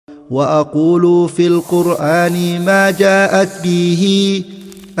وأقول في القرآن ما جاءت به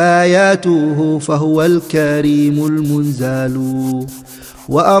آياته فهو الكريم المنزال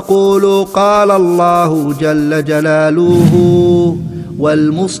وأقول قال الله جل جلاله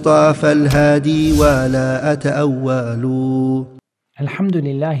والمصطفى الهادي ولا أتأول. الحمد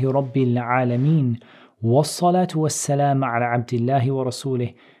لله رب العالمين والصلاة والسلام على عبد الله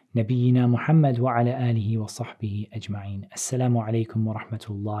ورسوله نبينا محمد وعلى آله وصحبه أجمعين. Assalamu alaikum wa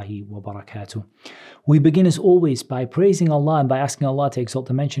rahmatullahi wa barakatuh. We begin as always by praising Allah and by asking Allah to exalt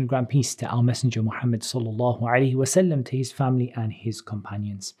the mentioned grand peace to our Messenger Muhammad sallallahu alaihi wasallam, to his family and his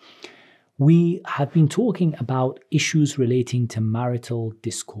companions. We have been talking about issues relating to marital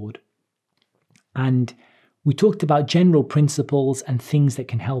discord, and we talked about general principles and things that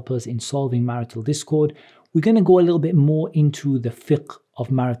can help us in solving marital discord. We're going to go a little bit more into the fiqh of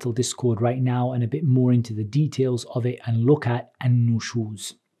marital discord right now and a bit more into the details of it and look at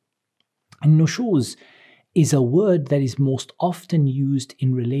an-nushuz. An-nushuz is a word that is most often used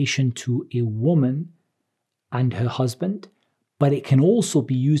in relation to a woman and her husband, but it can also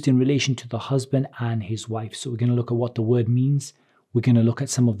be used in relation to the husband and his wife. So we're going to look at what the word means. We're going to look at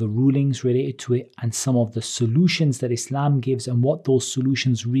some of the rulings related to it and some of the solutions that Islam gives and what those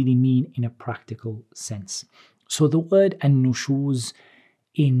solutions really mean in a practical sense. So the word an-nushuz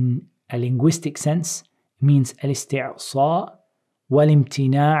in a linguistic sense means al-isti'sa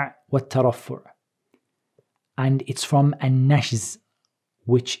wal-imtina' wat-taraffu'. And it's from an-nashz,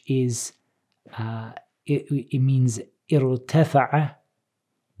 which is, it means irtafa'a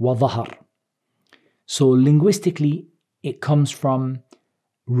wa dhahar. So linguistically, it comes from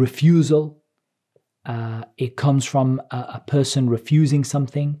refusal. It comes from a person refusing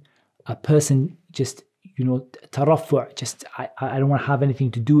something, a person just, tarafu', just I don't want to have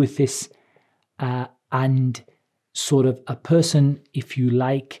anything to do with this, and sort of a person, if you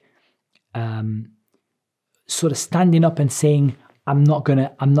like, sort of standing up and saying, I'm not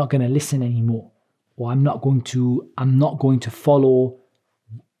gonna listen anymore, or I'm not going to follow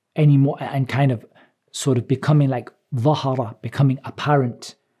anymore, and kind of sort of becoming like dhahara, becoming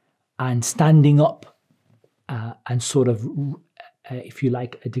apparent and standing up, and sort of, if you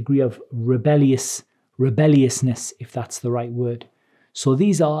like, a degree of rebelliousness, if that's the right word. So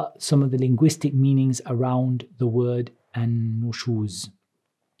these are some of the linguistic meanings around the word an-nushuz.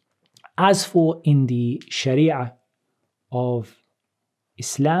 As for in the Sharia of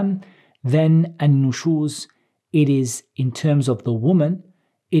Islam, then an-nushuz, it is in terms of the woman,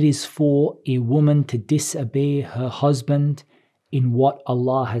 it is for a woman to disobey her husband in what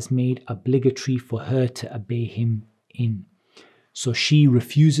Allah has made obligatory for her to obey him in. So she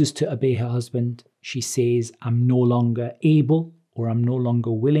refuses to obey her husband. She says, I'm no longer able or I'm no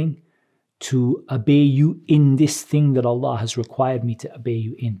longer willing to obey you in this thing that Allah has required me to obey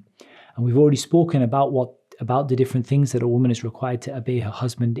you in. And we've already spoken about the different things that a woman is required to obey her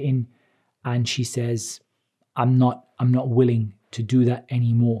husband in. And she says, I'm not willing to do that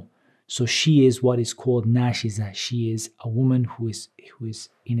anymore. So she is what is called nashiza. She is a woman who is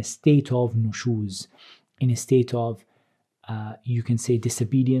in a state of nushuz, in a state of, you can say,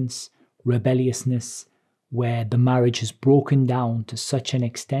 disobedience, rebelliousness, where the marriage has broken down to such an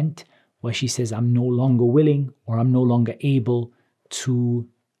extent where she says, I'm no longer willing or I'm no longer able to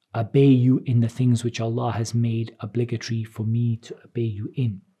obey you in the things which Allah has made obligatory for me to obey you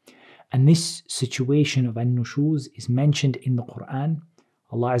in. And this situation of an-nushuz is mentioned in the Qur'an.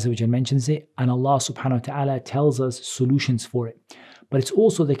 Allah Azza wa Jal mentions it, and Allah subhanahu wa ta'ala tells us solutions for it. But it's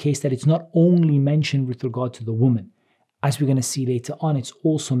also the case that it's not only mentioned with regard to the woman. As we're going to see later on, it's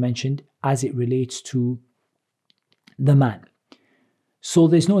also mentioned as it relates to the man. So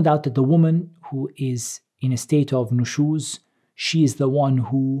there's no doubt that the woman who is in a state of nushuz, she is the one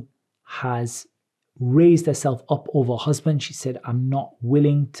who has raised herself up over her husband. She said, I'm not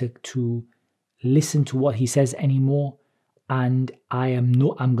willing to listen to what he says anymore, and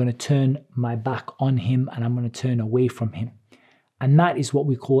I'm going to turn my back on him and I'm going to turn away from him. And that is what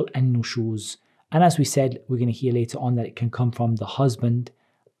we call an-nushuz. And as we said, we're going to hear later on that it can come from the husband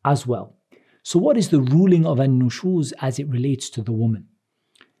as well. So what is the ruling of an-nushuz as it relates to the woman?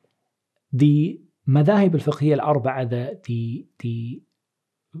 The madahib al-fiqhiyya al-arba'a, the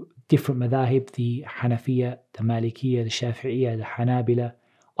different madahib, the Hanafiya, the Malikiyya, the Shafi'iyya, the Hanabila,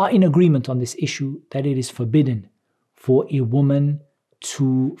 are in agreement on this issue that it is forbidden for a woman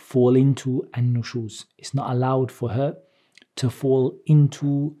to fall into an-nushuz. It's not allowed for her to fall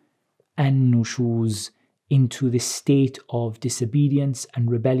into an-nushuz, into this state of disobedience and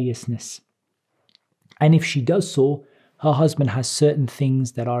rebelliousness. And if she does so, her husband has certain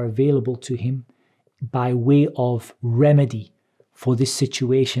things that are available to him by way of remedy for this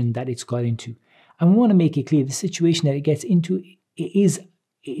situation that it's got into. And we want to make it clear, the situation that it gets into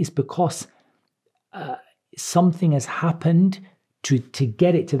is because something has happened to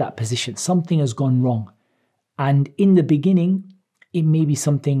get it to that position. Something has gone wrong. And in the beginning, it may be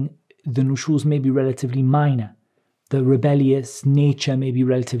something, the nushuz may be relatively minor. The rebellious nature may be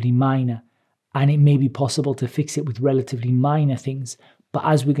relatively minor. And it may be possible to fix it with relatively minor things. But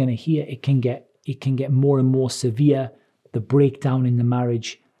as we're going to hear, it can get more and more severe, the breakdown in the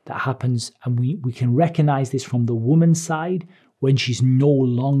marriage that happens. And we can recognize this from the woman's side when she's no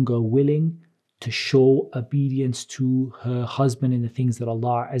longer willing to show obedience to her husband in the things that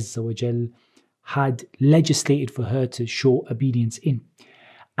Allah Azza wa Jal had legislated for her to show obedience in.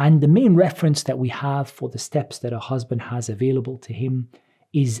 And the main reference that we have for the steps that a husband has available to him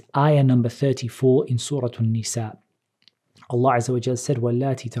is ayah number 34 in Surah An-Nisa. Allah Azza wa Jal said,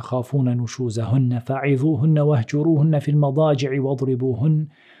 وَاللَّاتِ تَخَافُونَ نُشُوزَهُنَّ فَعِظُوهُنَّ وَاهْجُرُوهُنَّ فِي الْمَضَاجِعِ وَاضْرِبُوهُنَّ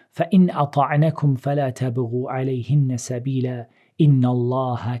فَإِنْ أَطَعْنَكُمْ فَلَا تَبْغُوا عَلَيْهِنَّ سَبِيلًا إِنَّ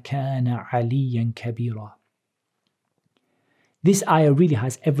اللَّهَ كَانَ عَلِيًّا كَبِيرًا. This ayah really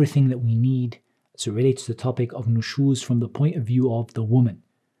has everything that we need as it relates to the topic of nushuz from the point of view of the woman.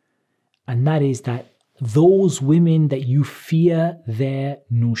 And that is that those women that you fear their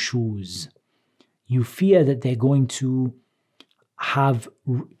nushuz, you fear that they're going to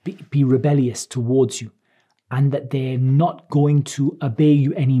be rebellious towards you and that they're not going to obey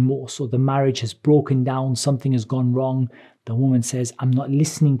you anymore. So the marriage has broken down, something has gone wrong. The woman says, I'm not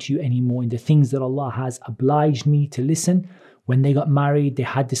listening to you anymore in the things that Allah has obliged me to listen. When they got married, they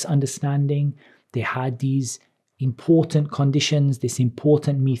had this understanding, they had these important conditions, this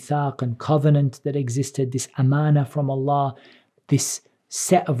important mithaq and covenant that existed, this amana from Allah, this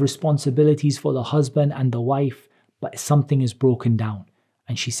set of responsibilities for the husband and the wife, but something is broken down.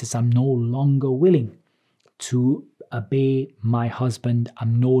 And she says, I'm no longer willing to obey my husband.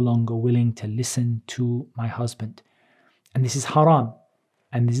 I'm no longer willing to listen to my husband. And this is haram.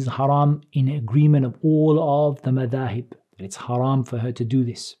 And this is haram in agreement of all of the madhahib. It's haram for her to do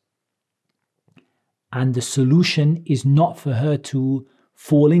this. And the solution is not for her to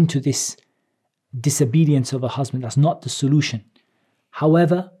fall into this disobedience of her husband. That's not the solution.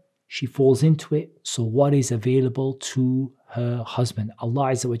 However, she falls into it. So what is available to her husband?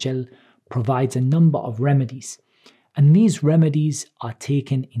 Allah Azza wa Jal provides a number of remedies. And these remedies are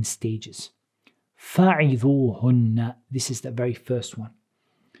taken in stages. فَعِذُوهُنَّ. This is the very first one.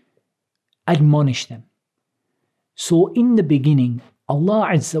 Admonish them. So in the beginning, Allah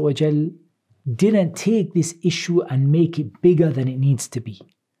Azza wa Jal didn't take this issue and make it bigger than it needs to be.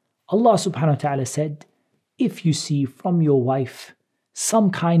 Allah subhanahu wa ta'ala said, if you see from your wife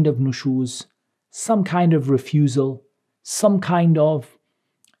some kind of nushuz, some kind of refusal, some kind of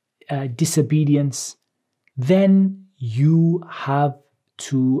disobedience, then you have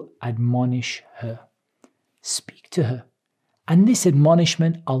to admonish her. Speak to her. And this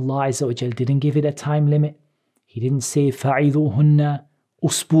admonishment, Allah Azza wa Jal didn't give it a time limit. He didn't say فَعِذُوهُنَّ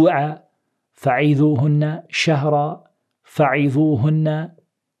أُسْبُوعًا فَعِذُوهُنَّ شَهْرًا فَعِذُوهُنَّ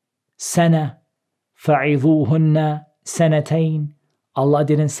سَنَةً فَعِذُوهُنَّ سَنَتَيْنِ. Allah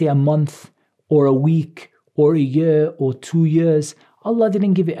didn't say a month or a week or a year or 2 years. Allah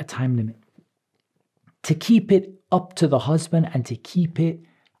didn't give it a time limit. To keep it up to the husband and to keep it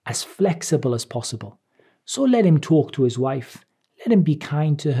as flexible as possible. So let him talk to his wife. Let him be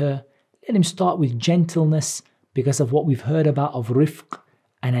kind to her. Let him start with gentleness because of what we've heard about of rifq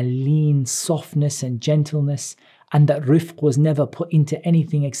and a lean softness and gentleness. And that rifq was never put into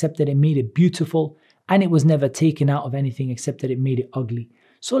anything except that it made it beautiful. And it was never taken out of anything except that it made it ugly.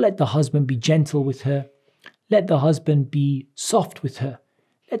 So let the husband be gentle with her. Let the husband be soft with her.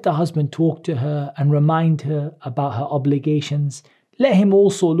 Let the husband talk to her and remind her about her obligations. Let him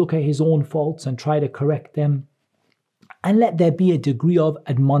also look at his own faults and try to correct them. And let there be a degree of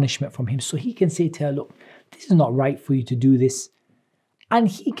admonishment from him. So he can say to her, look, this is not right for you to do this. And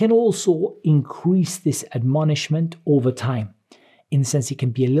he can also increase this admonishment over time. In the sense he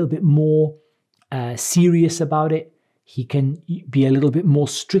can be a little bit more serious about it. He can be a little bit more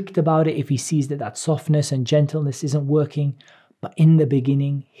strict about it if he sees that that softness and gentleness isn't working. But in the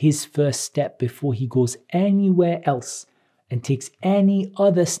beginning, his first step before he goes anywhere else and takes any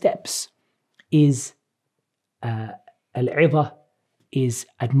other steps is al-'idha, is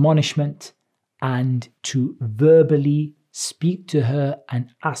admonishment, and to verbally speak to her and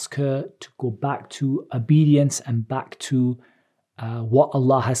ask her to go back to obedience and back to what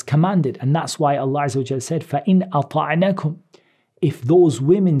Allah has commanded. And that's why Allah Azza wa Jalla said, فَإِنْ أَطَعْنَكُمْ. If those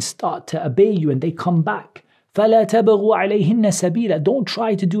women start to obey you and they come back, فَلَا تَبْغُوا عَلَيْهِنَّ سَبِيلًا. Don't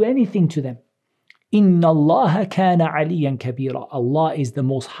try to do anything to them. إِنَّ اللَّهَ كَانَ عَلِيًّا كَبِيرًا. Allah is the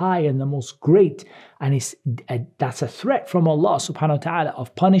most high and the most great. And that's a threat from Allah subhanahu wa ta'ala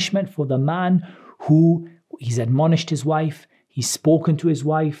of punishment for the man who he's admonished his wife, he's spoken to his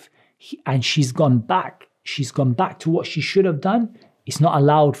wife, and she's gone back. She's gone back to what she should have done. It's not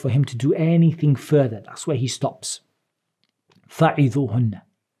allowed for him to do anything further. That's where he stops. فَعِذُوهُنَّ.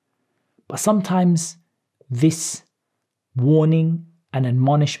 But sometimes this warning and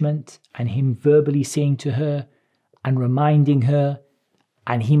admonishment and him verbally saying to her and reminding her,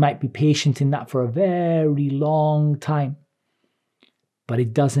 and he might be patient in that for a very long time, but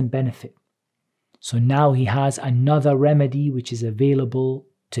it doesn't benefit. So now he has another remedy which is available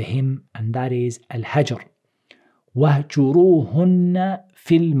to him, and that is al-hajr. وَهْجُرُوهُنَّ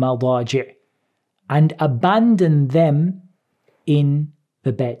فِي الْمَضَاجِعِ. And abandon them in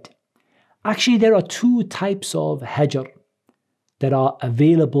the bed. Actually, there are two types of hajr that are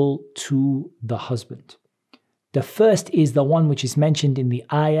available to the husband. The first is the one which is mentioned in the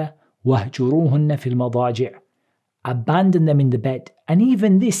ayah, وَهْجُرُوهُنَّ فِي الْمَضَاجِعِ. Abandon them in the bed. And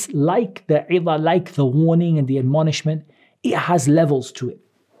even this, like the idah, like the warning and the admonishment, it has levels to it.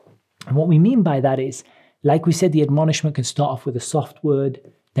 And what we mean by that is, like we said, the admonishment can start off with a soft word,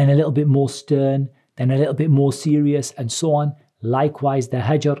 then a little bit more stern, then a little bit more serious, and so on. Likewise, the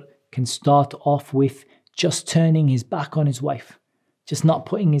hajr can start off with just turning his back on his wife, just not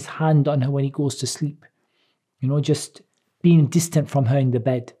putting his hand on her when he goes to sleep, just being distant from her in the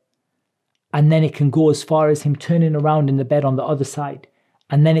bed. And then it can go as far as him turning around in the bed on the other side.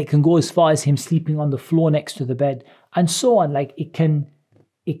 And then it can go as far as him sleeping on the floor next to the bed, and so on. Like it can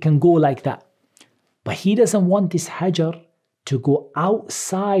go like that. But he doesn't want this hajr to go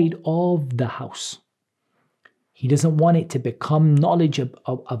outside of the house. He doesn't want it to become knowledge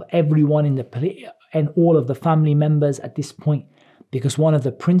of everyone in the and all of the family members at this point. Because one of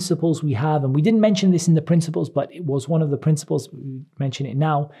the principles we have, and we didn't mention this in the principles, but it was one of the principles, we mention it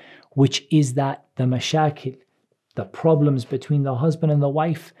now, which is that the mashakil, the problems between the husband and the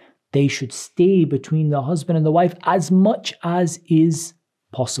wife, they should stay between the husband and the wife as much as is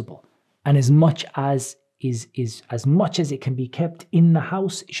possible. And as much as it can be kept in the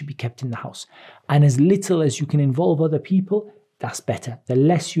house, it should be kept in the house. And as little as you can involve other people, that's better. The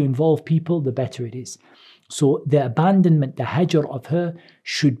less you involve people, the better it is. So the abandonment, the hajr of her,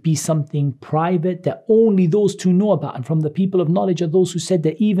 should be something private that only those two know about. And from the people of knowledge are those who said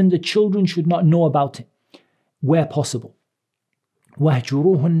that even the children should not know about it, where possible.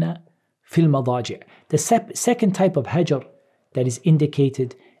 وَهْجُرُوهُنَّ فِي الْمَضَاجِعِ. The second type of hajr that is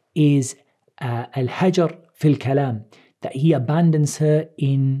indicated is al-hajr fil kalam, that he abandons her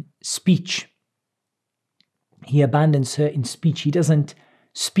in speech. He abandons her in speech. He doesn't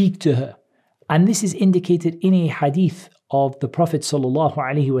speak to her. And this is indicated in a hadith of the Prophet sallallahu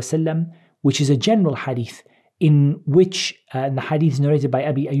alaihi wasallam, which is a general hadith, in which the hadith is narrated by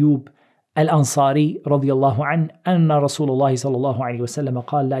Abi Ayyub al-Ansari radiyallahu an, anna Rasulullah sallallahu alaihi wasallam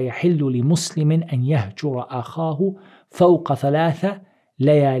قال لا يحل لمسلم أن يهجر أخاه فوق ثلاث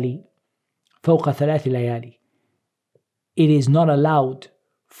ليالي. It is not allowed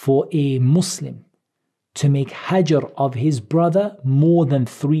for a Muslim to make hajr of his brother more than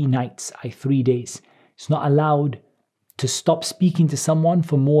 3 nights, 3 days. It's not allowed to stop speaking to someone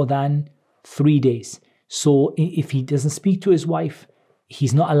for more than 3 days. So if he doesn't speak to his wife,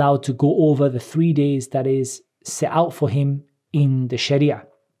 he's not allowed to go over the 3 days that is set out for him in the Sharia.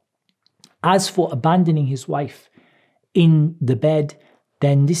 As for abandoning his wife in the bed,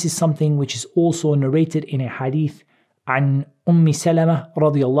 then this is something which is also narrated in a hadith عن أم سلمة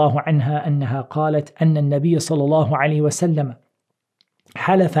رضي الله عنها أنها قالت أن النبي صلى الله عليه وسلم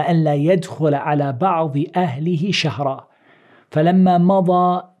حلف أن لا يدخل على بعض أهله شهرا فلما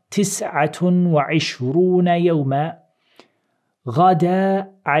مضى 29 يوما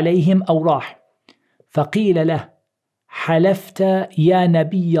غدا عليهم أو راح فقيل له حلفت يا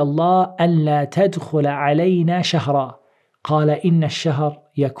نبي الله أن لا تدخل علينا شهرا قال إن الشهر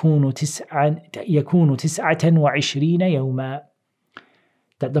يكون 29 يوما.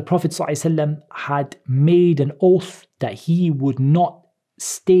 That the Prophet ﷺ had made an oath that he would not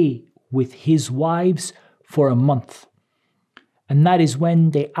stay with his wives for a month. And that is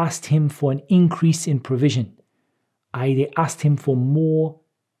when they asked him for an increase in provision. They asked him for more,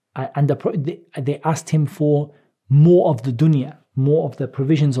 and they asked him for more of the dunya, more of the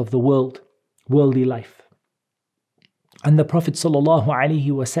provisions of the world, worldly life. And the Prophet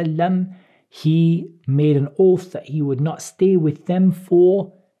ﷺ, he made an oath that he would not stay with them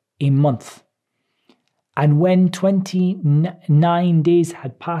for a month. And when 29 days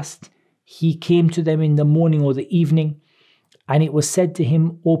had passed, he came to them in the morning or the evening, and it was said to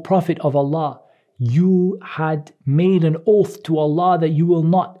him, O Prophet of Allah, you had made an oath to Allah that you will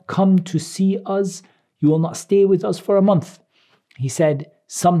not come to see us, you will not stay with us for a month. He said,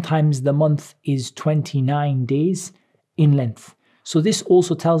 sometimes the month is 29 days in length. So this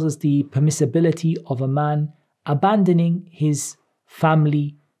also tells us the permissibility of a man abandoning his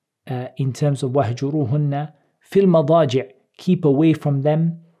family in terms of وَهْجُرُوهُنَّ فِي الْمَضَاجِعِ, keep away from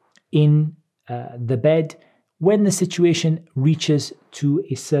them in the bed when the situation reaches to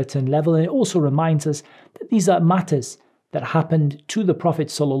a certain level. And it also reminds us that these are matters that happened to the Prophet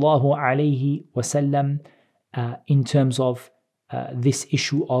ﷺ in terms of this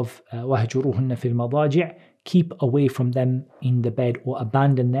issue of وَهْجُرُوهُنَّ فِي الْمَضَاجِعِ, keep away from them in the bed or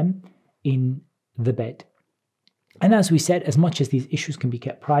abandon them in the bed. And as we said, as much as these issues can be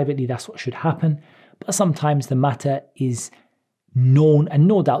kept privately, that's what should happen. But sometimes the matter is known, and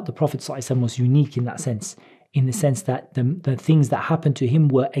no doubt the Prophet ﷺ was unique in that sense, in the sense that the things that happened to him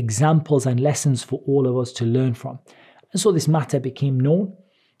were examples and lessons for all of us to learn from. And so this matter became known,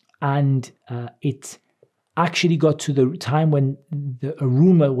 and it actually got to the time when a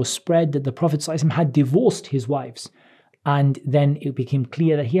rumor was spread that the Prophet ﷺ had divorced his wives. And then it became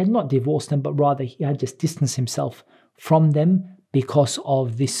clear that he had not divorced them, but rather he had just distanced himself from them because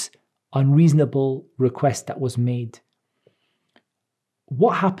of this unreasonable request that was made.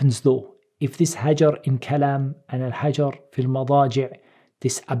 What happens though if this hajar in kalam and al-hajar fil madaji',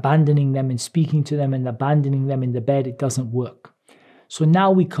 this abandoning them and speaking to them and abandoning them in the bed, it doesn't work? So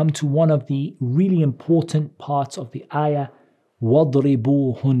now we come to one of the really important parts of the ayah,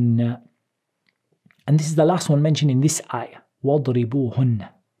 وَضْرِبُوهُنَّ. And this is the last one mentioned in this ayah, وَضْرِبُوهُنَّ.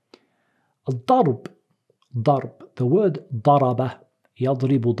 الضرب, the word ضرب,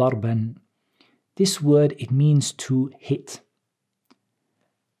 يضرب ضربا. This word, it means to hit.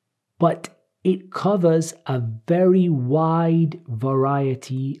 But it covers a very wide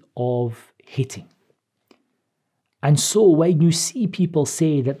variety of hitting. And so when you see people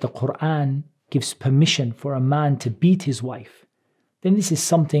say that the Qur'an gives permission for a man to beat his wife, then this is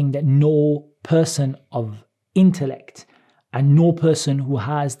something that no person of intellect and no person who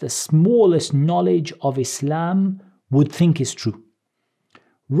has the smallest knowledge of Islam would think is true.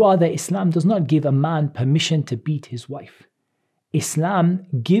 Rather, Islam does not give a man permission to beat his wife. Islam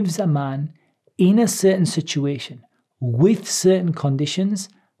gives a man, in a certain situation, with certain conditions,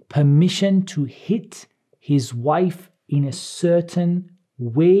 permission to hit his wife in a certain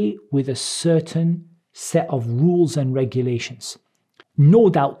way with a certain set of rules and regulations. No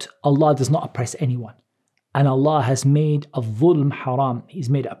doubt Allah does not oppress anyone, and Allah has made al-dhulm haram. He's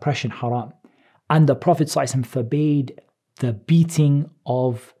made oppression haram, and the Prophet ﷺ forbade the beating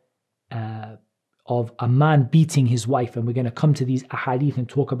of a man beating his wife, and we're going to come to these ahadith and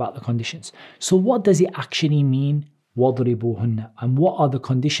talk about the conditions. So what does it actually mean, وَضْرِبُوهُنَّ, and what are the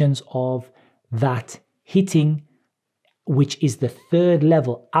conditions of that hitting, which is the third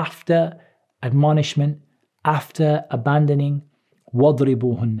level after admonishment, after abandoning?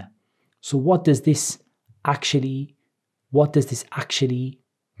 وَضْرِبُوهُنَّ. So what does this actually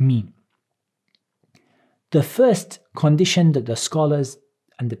mean? The first condition that the scholars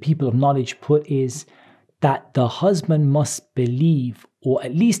and the people of knowledge put is that the husband must believe, or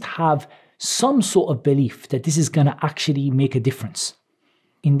at least have some sort of belief, that this is going to actually make a difference.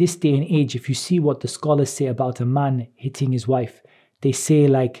 In this day and age, if you see what the scholars say about a man hitting his wife, they say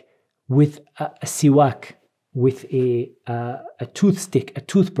like with a siwak, with a toothstick, a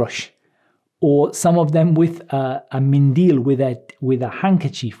toothbrush, or some of them with a mindil, with a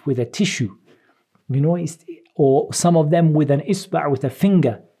handkerchief, with a tissue, or some of them with an isba', with a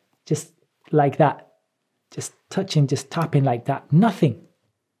finger, just like that, just touching, just tapping like that, nothing.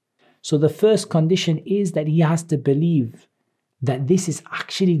 So the first condition is that he has to believe that this is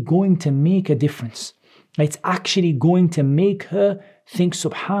actually going to make a difference. It's actually going to make her think,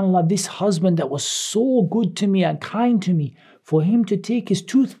 subhanAllah, this husband that was so good to me and kind to me, for him to take his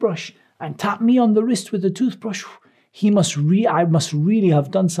toothbrush and tap me on the wrist with the toothbrush, I must really have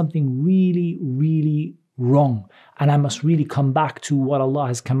done something really, really wrong. And I must really come back to what Allah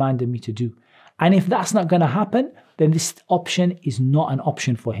has commanded me to do. And if that's not going to happen, then this option is not an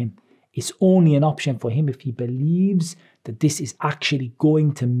option for him. It's only an option for him if he believes that this is actually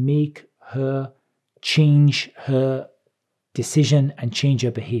going to make her change her decision and change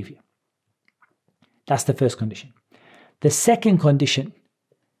her behavior. That's the first condition. The second condition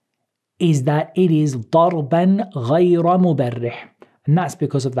is that it is ضربا غير مبرح, and that's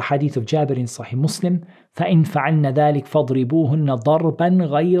because of the hadith of Jabir in Sahih Muslim, فَإِنْ فَعَلْنَ ذَلِكَ فَاضْرِبُوهُنَّ ضَرْبًا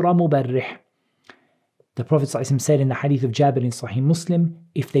غَيْرَ مُبَرِّحٍ. The Prophet ﷺ said in the hadith of Jabir in Sahih Muslim,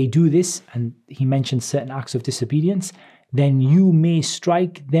 if they do this, and he mentioned certain acts of disobedience, then you may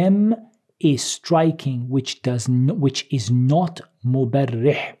strike them a striking which is not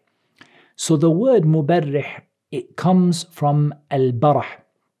mubarrih. So the word mubarrih, it comes from al-barh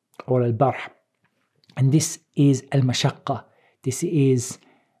or al-barh, and this is al-mashaqqa. This is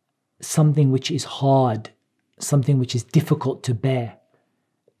something which is hard, something which is difficult to bear,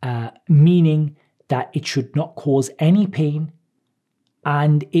 meaning that it should not cause any pain,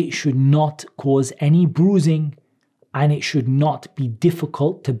 and it should not cause any bruising, and it should not be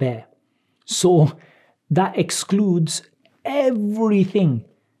difficult to bear. So that excludes everything,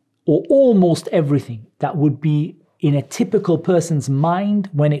 or almost everything, that would be in a typical person's mind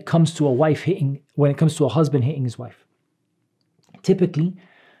when it comes to a husband hitting his wife. Typically,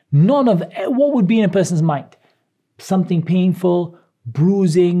 none of what would be in a person's mind, something painful,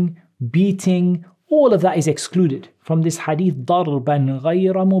 bruising, beating, all of that is excluded from this hadith, ضَرْبًا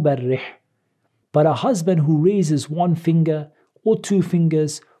غَيْرَ مُبَرِّحٍ. But a husband who raises one finger or two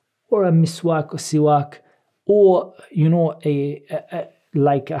fingers, or a miswak or siwak, or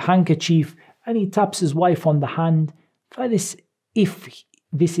like a handkerchief, and he taps his wife on the hand, for this, if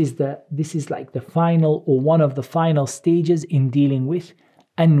this is like the final or one of the final stages in dealing with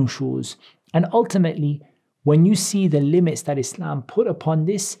an-nushuz. And ultimately, when you see the limits that Islam put upon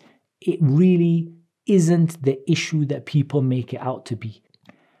this, it really isn't the issue that people make it out to be.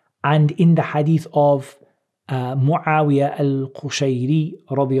 And in the hadith of Muawiyah al-Qushayri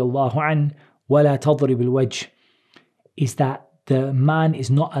radiyallahu an, وَلَا تَضْرِبِ الْوَجْهِ, is that the man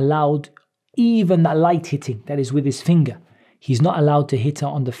is not allowed, even that light hitting, that is with his finger, he's not allowed to hit her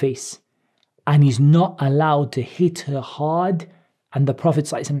on the face. And he's not allowed to hit her hard. And the Prophet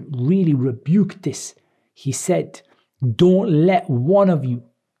ﷺ really rebuked this. He said, don't let one of you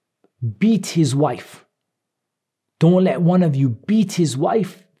beat his wife. Don't let one of you beat his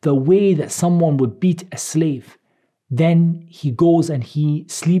wife the way that someone would beat a slave. Then he goes and he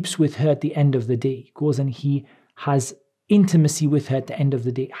sleeps with her at the end of the day. He goes and he has intimacy with her at the end of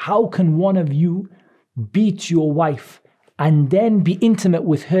the day. How can one of you beat your wife and then be intimate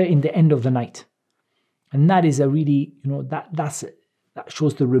with her in the end of the night? And that is a really, that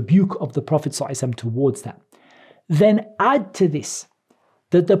shows the rebuke of the Prophet ﷺ towards that. Then add to this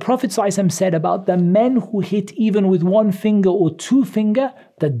that the Prophet ﷺ said about the men who hit even with one finger or two finger,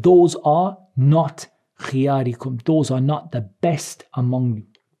 that those are not khiyarikum, those are not the best among you.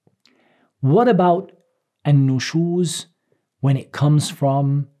 What about an-nushuz when it comes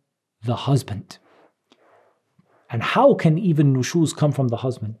from the husband? And how can even nushuz come from the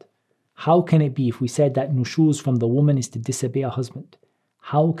husband? How can it be, if we said that nushuz from the woman is to disobey a husband,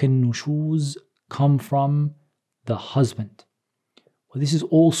 how can nushuz come from the husband? Well, this is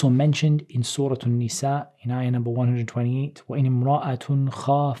also mentioned in Surah An-Nisa in ayah number 128. وَإِنِ امْرَأَةٌ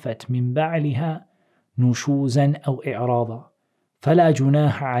خَافَتْ مِنْ بَعْلِهَا نُشُوزًا أَوْ إِعْرَاضًا فَلَا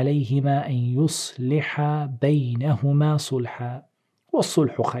جُنَاحَ عَلَيْهِمَا أَنْ يُصْلِحَا بَيْنَهُمَا صُلْحًا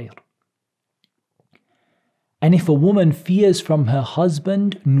وَالصُّلْحُ خَيْرٌ. And if a woman fears from her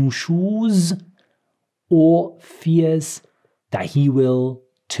husband nushuz, or fears that he will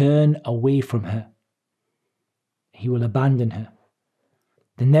turn away from her, he will abandon her,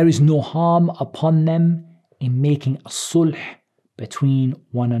 then there is no harm upon them in making a sulh between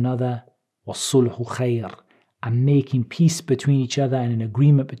one another, وَالصُّلْحُ خَيْرٌ, and making peace between each other and an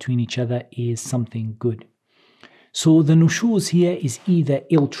agreement between each other is something good. So the nushuz here is either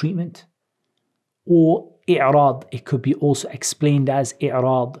ill treatment or i'rad. It could be also explained as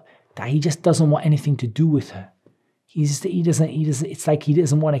i'rad, that he just doesn't want anything to do with her. It's like he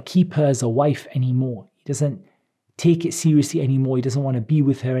doesn't want to keep her as a wife anymore. He doesn't take it seriously anymore. He doesn't want to be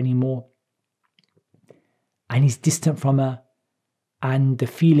with her anymore. And he's distant from her. And the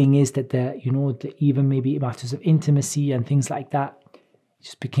feeling is that even maybe matters of intimacy and things like that, he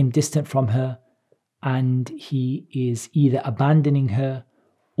just became distant from her, and he is either abandoning her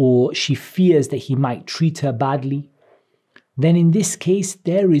or she fears that he might treat her badly. Then in this case,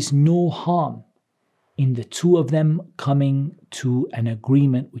 there is no harm in the two of them coming to an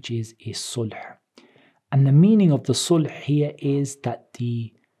agreement, which is a sulh. And the meaning of the sulh here is that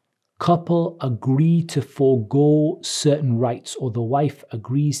the couple agree to forego certain rights, or the wife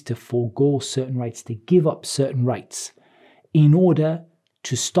agrees to forego certain rights, to give up certain rights in order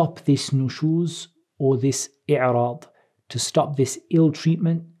to stop this nushuz or this i'rad, to stop this ill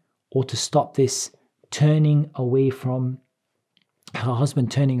treatment, or to stop this turning away from her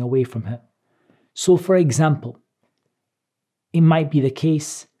husband, turning away from her. So for example, it might be the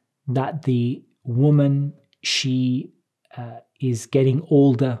case that the woman, she is getting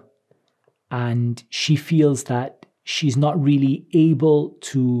older, and she feels that she's not really able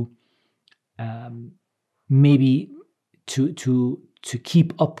to maybe to to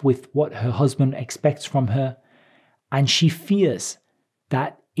keep up with what her husband expects from her. And she fears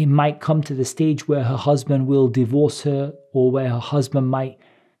that it might come to the stage where her husband will divorce her, or where her husband might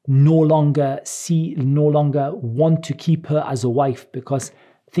no longer want to keep her as a wife, because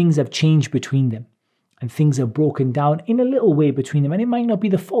things have changed between them and things have broken down in a little way between them. And it might not be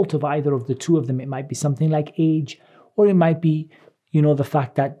the fault of either of the two of them. It might be something like age, or it might be, the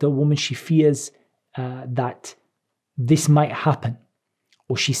fact that the woman, she fears that this might happen,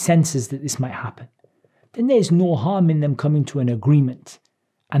 or she senses that this might happen. Then there's no harm in them coming to an agreement.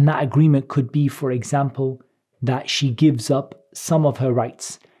 And that agreement could be, for example, that she gives up some of her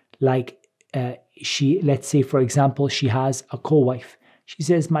rights. Like let's say, for example, she has a co-wife. She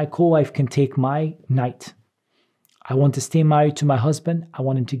says, my co-wife can take my night. I want to stay married to my husband. I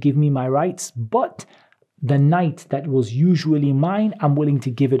want him to give me my rights. But the night that was usually mine, I'm willing to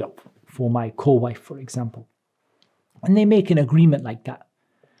give it up for my co-wife, for example. And they make an agreement like that.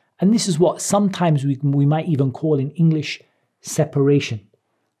 And this is what sometimes we might even call in English separation.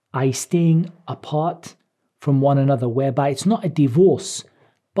 Staying apart from one another, whereby it's not a divorce,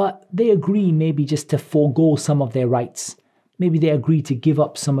 but they agree maybe just to forego some of their rights. Maybe they agree to give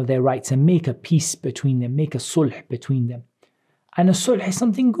up some of their rights and make a peace between them, make a sulh between them. And a sulh is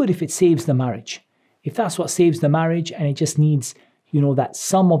something good if it saves the marriage. If that's what saves the marriage, and it just needs, that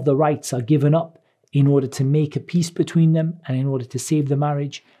some of the rights are given up in order to make a peace between them and in order to save the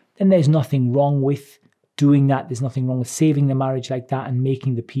marriage, then there's nothing wrong with doing that. There's nothing wrong with saving the marriage like that and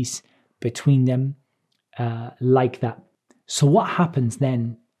making the peace between them like that. So what happens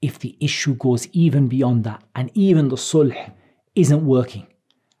then if the issue goes even beyond that, and even the sulh isn't working,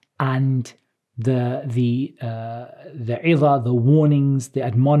 and the idha, the warnings, the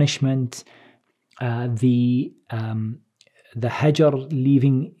admonishment, the hajar,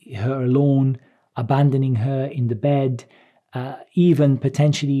 leaving her alone, abandoning her in the bed, even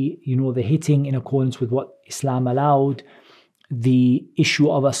potentially, the hitting in accordance with what Islam allowed, the issue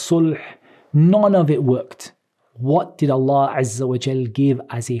of a sulh, none of it worked. What did Allah Azza wa Jal give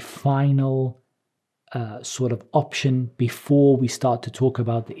as a final sort of option before we start to talk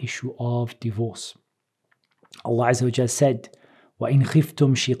about the issue of divorce? Allah Azza wa Jal said, وَإِنْ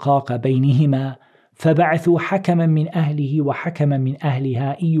خِفْتُمْ شِقَاقَ بَيْنِهِمَا فَبَعْثُوا حَكَمًا مِنْ أَهْلِهِ وَحَكَمًا مِنْ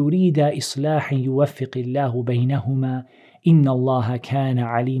أَهْلِهَا إِنْ يُرِيدَا إِصْلَاحًا يُوَفِّقِ اللَّهُ بَيْنَهُمَا إِنَّ اللَّهَ كَانَ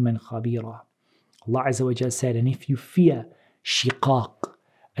عَلِيمًا خَبِيرًا. Allah Azza wa Jal said, and if you fear shiqaq,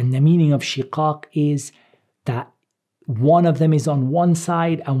 and the meaning of shiqaq is that one of them is on one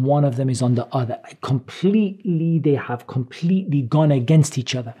side and one of them is on the other. They have completely gone against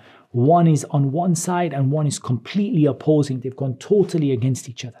each other. One is on one side and one is completely opposing. They've gone totally against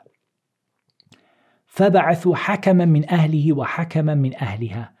each other. فَبَعَثُوا حَكَمًا مِنْ أَهْلِهِ وَحَكَمًا مِنْ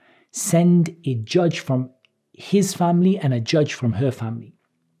أَهْلِهَا. Send a judge from his family and a judge from her family.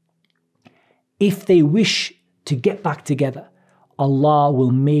 If they wish to get back together, Allah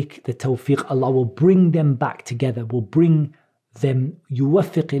will make the tawfiq. Allah will bring them back together, will bring them,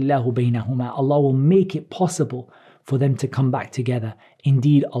 يُوَفِّقِ اللَّهُ بَيْنَهُمَا. Allah will make it possible for them to come back together.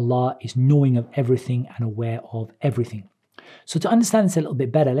 Indeed, Allah is knowing of everything and aware of everything. So to understand this a little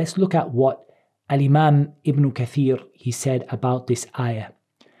bit better, let's look at what Al-Imam Ibn Kathir, he said about this ayah.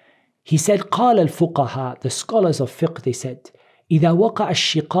 He said, قال الفقهاء, the scholars of fiqh, they said, إذا وقع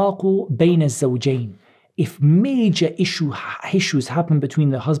الشقاق بين الزوجين. If major issues happen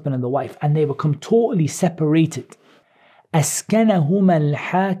between the husband and the wife and they become totally separated, أسكنهما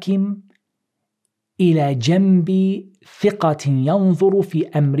الحاكم إلى جنب ثقة ينظر في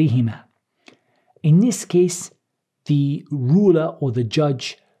أمرهما. In this case, the ruler or the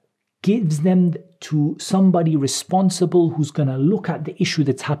judge gives them to somebody responsible who's going to look at the issue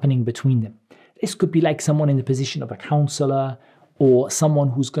that's happening between them. This could be like someone in the position of a counselor, or someone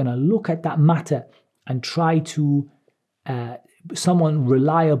who's going to look at that matter and try to, someone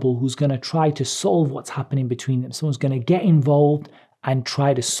reliable who's going to try to solve what's happening between them. Someone's going to get involved and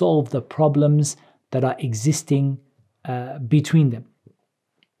try to solve the problems that are existing between them.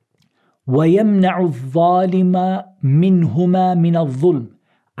 وَيَمْنَعُ الظَّالِمَ مِنْهُمَا مِنَ الظُّلْمِ.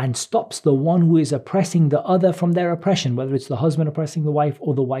 And stops the one who is oppressing the other from their oppression, whether it's the husband oppressing the wife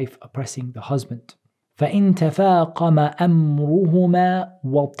or the wife oppressing the husband. فإن تفاقم أمرهما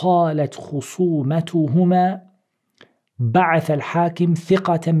وطالت خصومتهما بعث الحاكم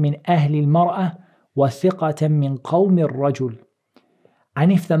ثقة من أهل المرأة وثقة من قوم الرجل.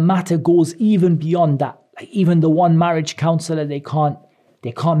 And if the matter goes even beyond that, like even the one marriage counselor, they can't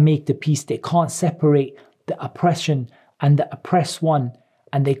make the peace, they can't separate the oppression and the oppressed one,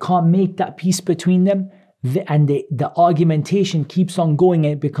 and they can't make that peace between them, and the argumentation keeps on going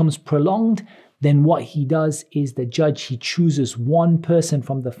and it becomes prolonged, then what he does is the judge, he chooses one person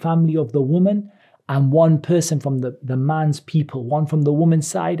from the family of the woman and one person from the man's people, one from the woman's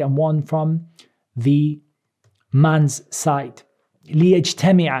side and one from the man's side.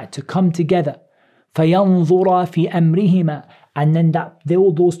 لِيَجْتَمِعَ, to come together. فَيَنْظُرَ فِي أَمْرِهِمَا, and then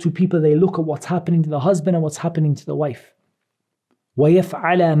all those two people, they look at what's happening to the husband and what's happening to the wife.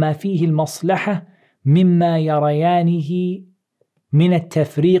 وَيَفْعَلَ مَا فِيهِ الْمَصْلَحَةِ مِمَّا يَرَيَانِهِ مِنَ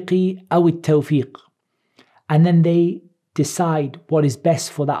التَّفْرِيقِ أَوِ التَّوْفِيقِ, and then they decide what is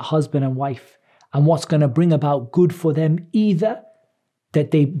best for that husband and wife and what's going to bring about good for them, either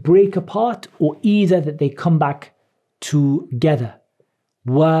that they break apart or either that they come back together.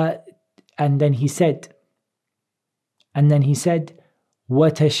 And then he said,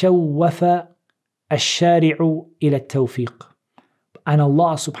 وَتَشَوَّفَ الشَّارِعُ إِلَى التَّوْفِيقِ, and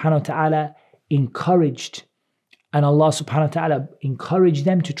Allah subhanahu wa ta'ala encouraged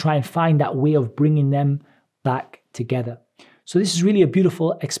them to try and find that way of bringing them back together. So this is really a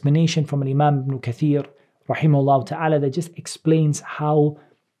beautiful explanation from Imam Ibn Kathir rahimahullah ta'ala that just explains how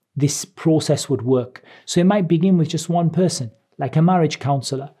this process would work. So it might begin with just one person, like a marriage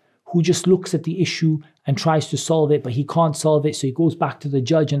counselor, who just looks at the issue and tries to solve it, but he can't solve it, so he goes back to the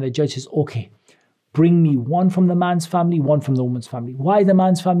judge, and the judge says, okay, bring me one from the man's family, one from the woman's family. Why the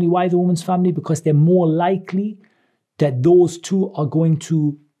man's family? Why the woman's family? Because they're more likely that those two are going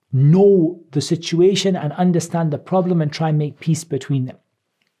to know the situation and understand the problem and try and make peace between them.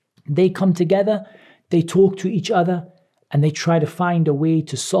 They come together, they talk to each other, and they try to find a way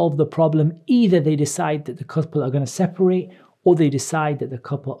to solve the problem. Either they decide that the couple are going to separate, or they decide that the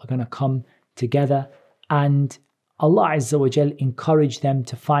couple are going to come together. And Allah Azza wa Jal encouraged them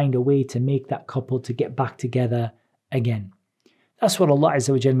to find a way to make that couple to get back together again. That's what Allah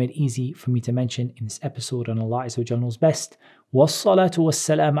Azza wa Jal made easy for me to mention in this episode, and Allah Azza wa Jal knows best. وَالصَّلَاةُ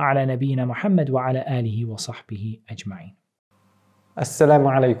وَالسَّلَامُ عَلَى نَبِيِّنَا مُحَمَّدٍ وَعَلَى آلِهِ وَصَحْبِهِ أَجْمَعِينَ.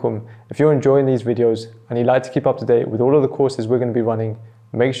 Assalamu alaikum. If you're enjoying these videos and you'd like to keep up to date with all of the courses we're going to be running,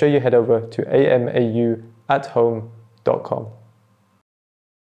 make sure you head over to amauathome.com.